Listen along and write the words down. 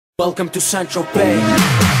Welcome to Central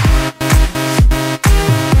Bay.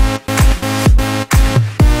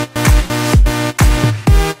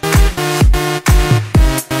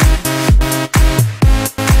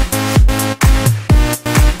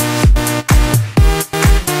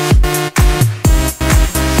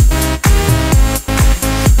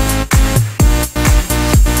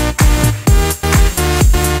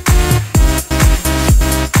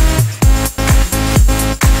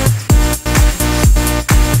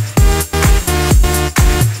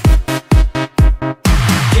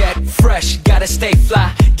 Gotta stay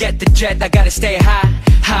fly, get the jet, I gotta stay high.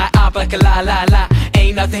 High up like a la la la.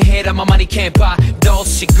 Ain't nothing here that my money can't buy.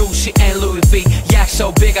 Dolce, Gucci, and Louis V. Yak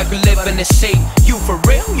so big I could live in the sea. You for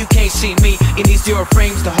real? You can't see me. In these zero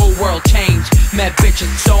frames, the whole world changed. Mad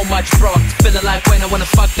bitches, so much broad. Feeling like when I wanna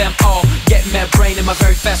fuck them all. Get mad brain in my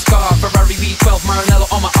very fast car. Ferrari V12, Maranello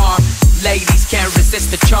on my arm. Ladies can't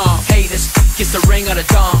resist the charm. Haters, kiss the ring of the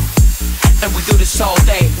dawn. And we do this all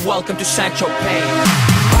day. Welcome to Sancho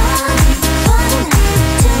Pay.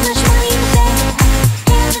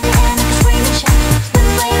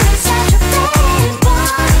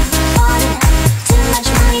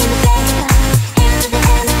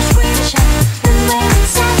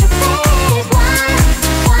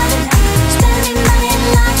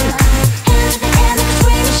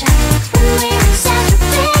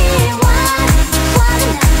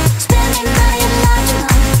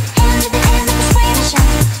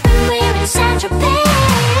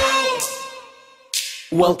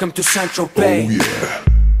 Welcome to Central Bay. Oh yeah.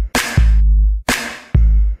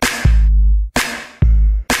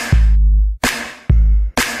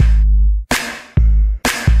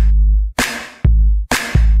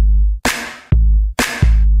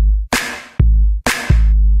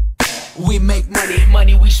 We make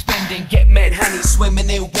money we spending. Get mad honey, swimming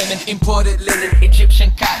in women. Imported linen,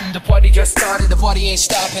 Egyptian cotton. The party just started, the party ain't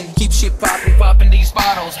stopping. Keep shit popping these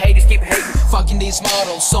bottles. Haters keep hating, fucking these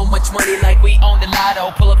models. So much money like we own the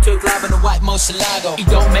lotto. Pull up to a club in a white Moselago. It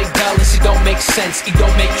don't make dollars, it don't make sense. It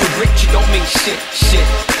don't make you rich, it don't mean shit.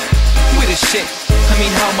 We the shit, I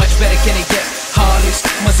mean how much better can it get? Harleys,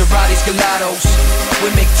 Maseratis, Gelatos. We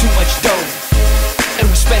make too much dough and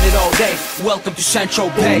we spend it all day. Welcome to Central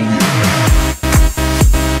Bay.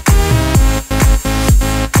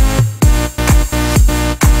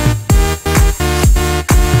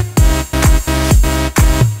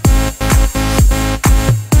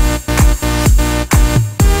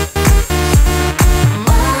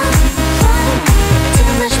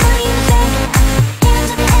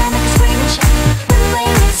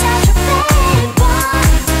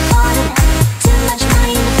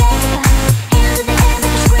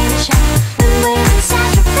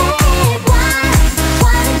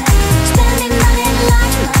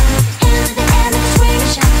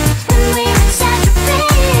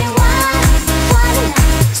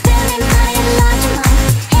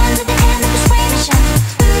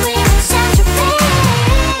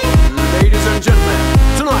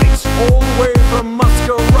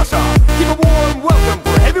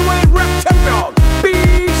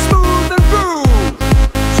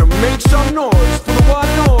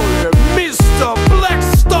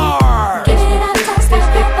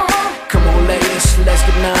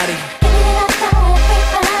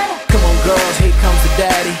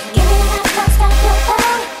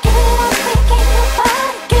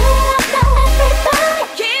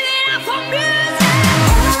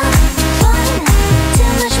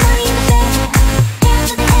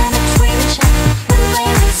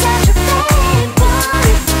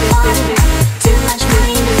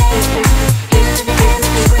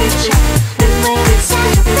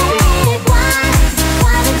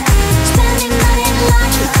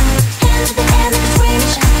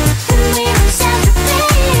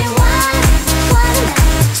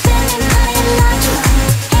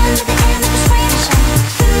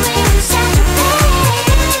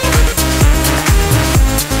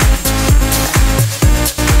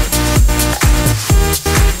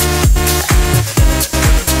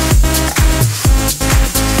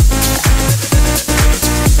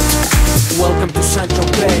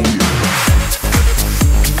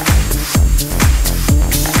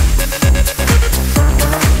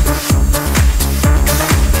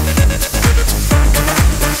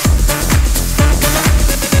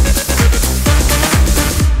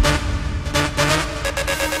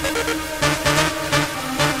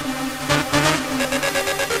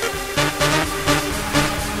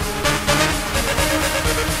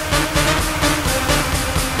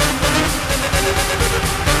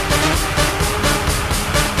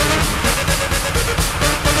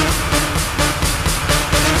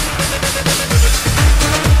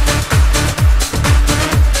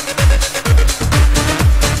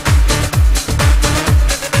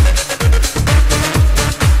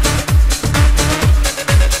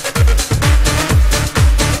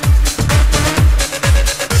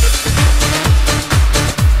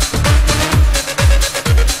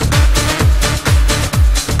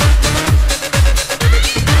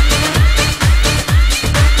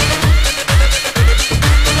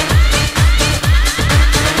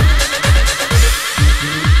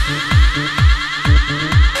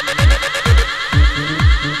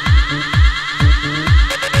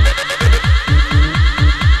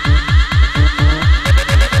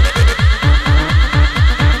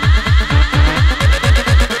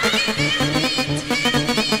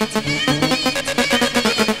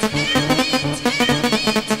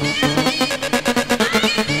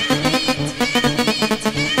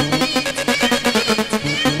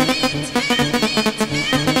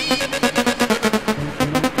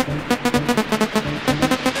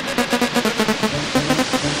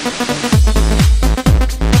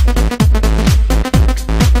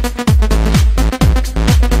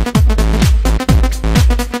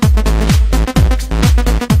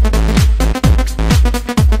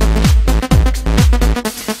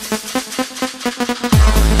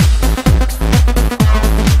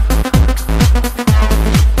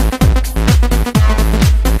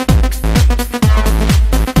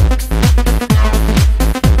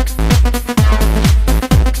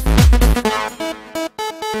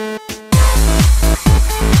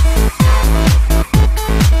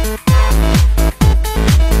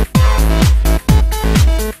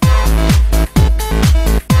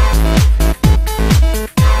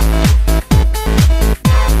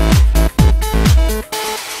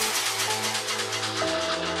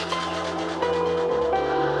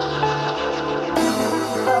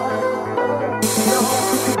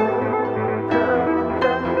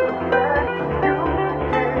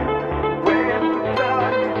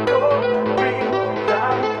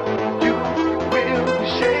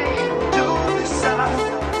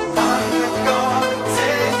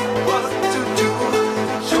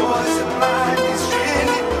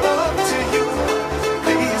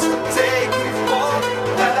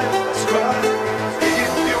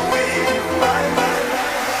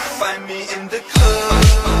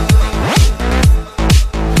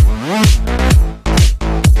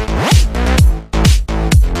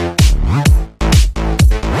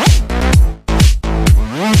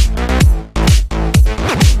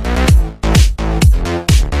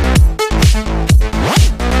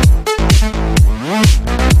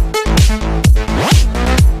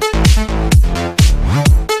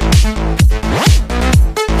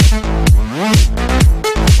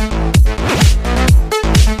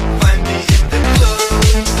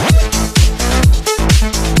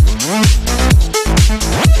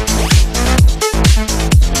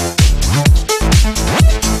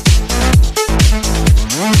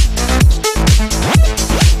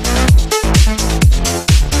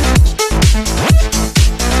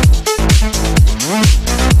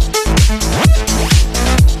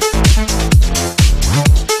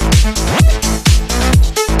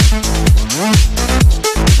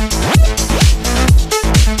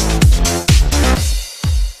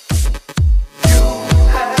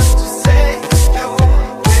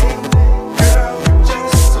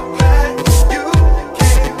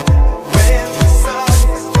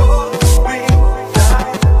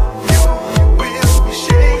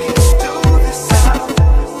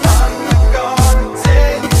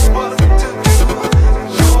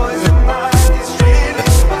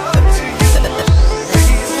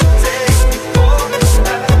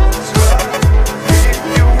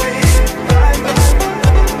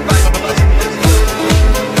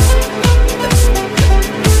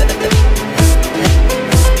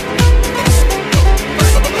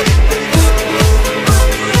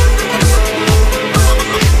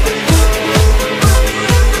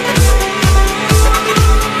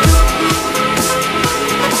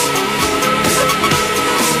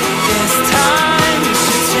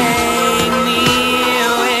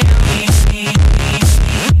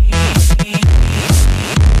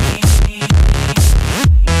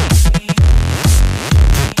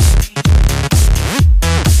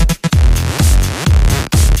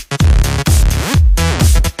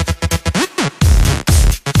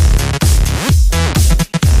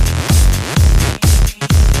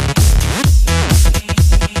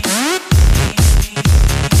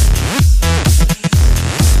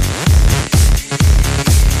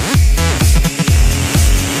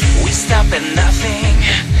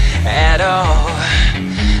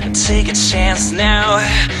 chance now,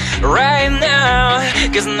 right now,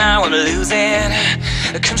 'cause now I'm losing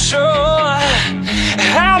control.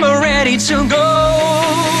 I'm ready to go.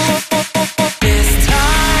 This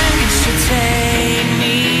time you should take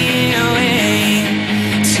me away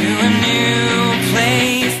to a new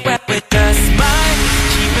place where we just might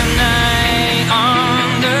keep an eye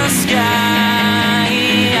on the sky.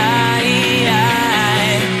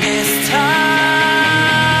 This time,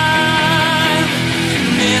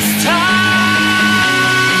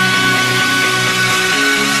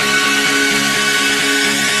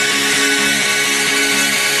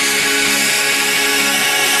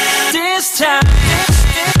 this time.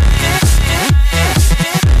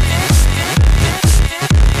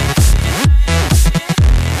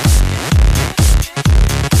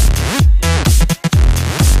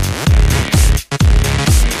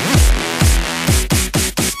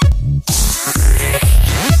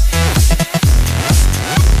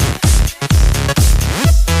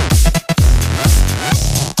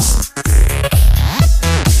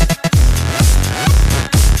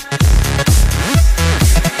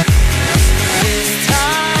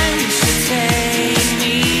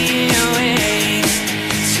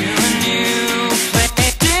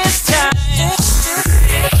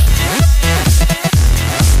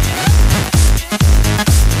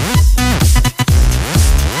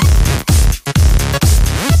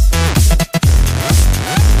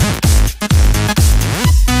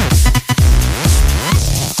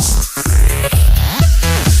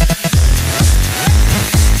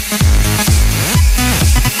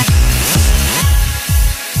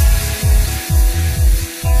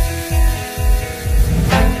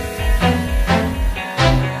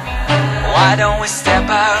 Why don't we step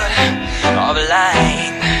out of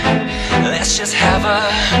line? Let's just have a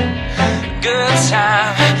good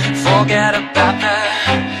time. Forget about the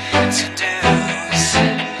to-dos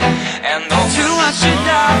and those too much to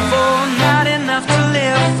die for, not enough to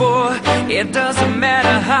live for. It doesn't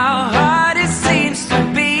matter how hard it seems to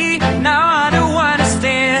be. Now I don't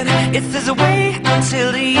understand if there's a way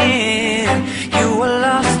until the end. You were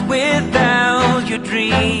lost without your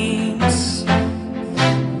dreams.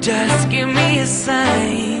 Just give me a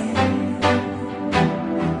sign.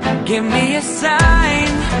 Give me a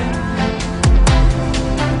sign.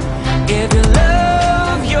 If you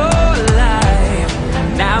love your life,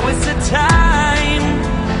 now is the time.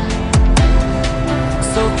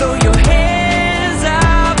 So throw your hands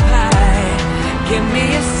up high. Give me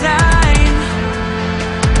a sign.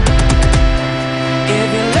 If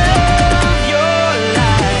you love your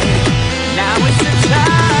life, now is the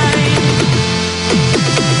time.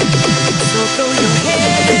 So throw your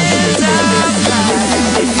hands up high.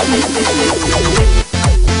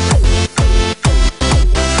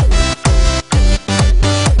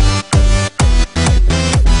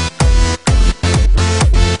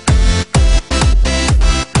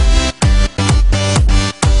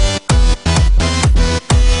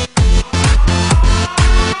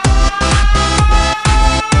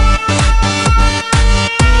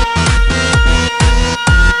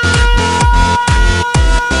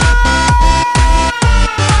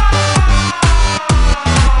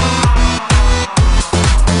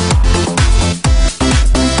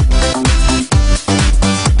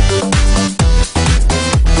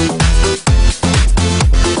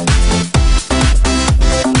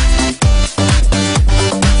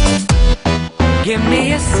 Give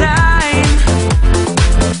me a sign.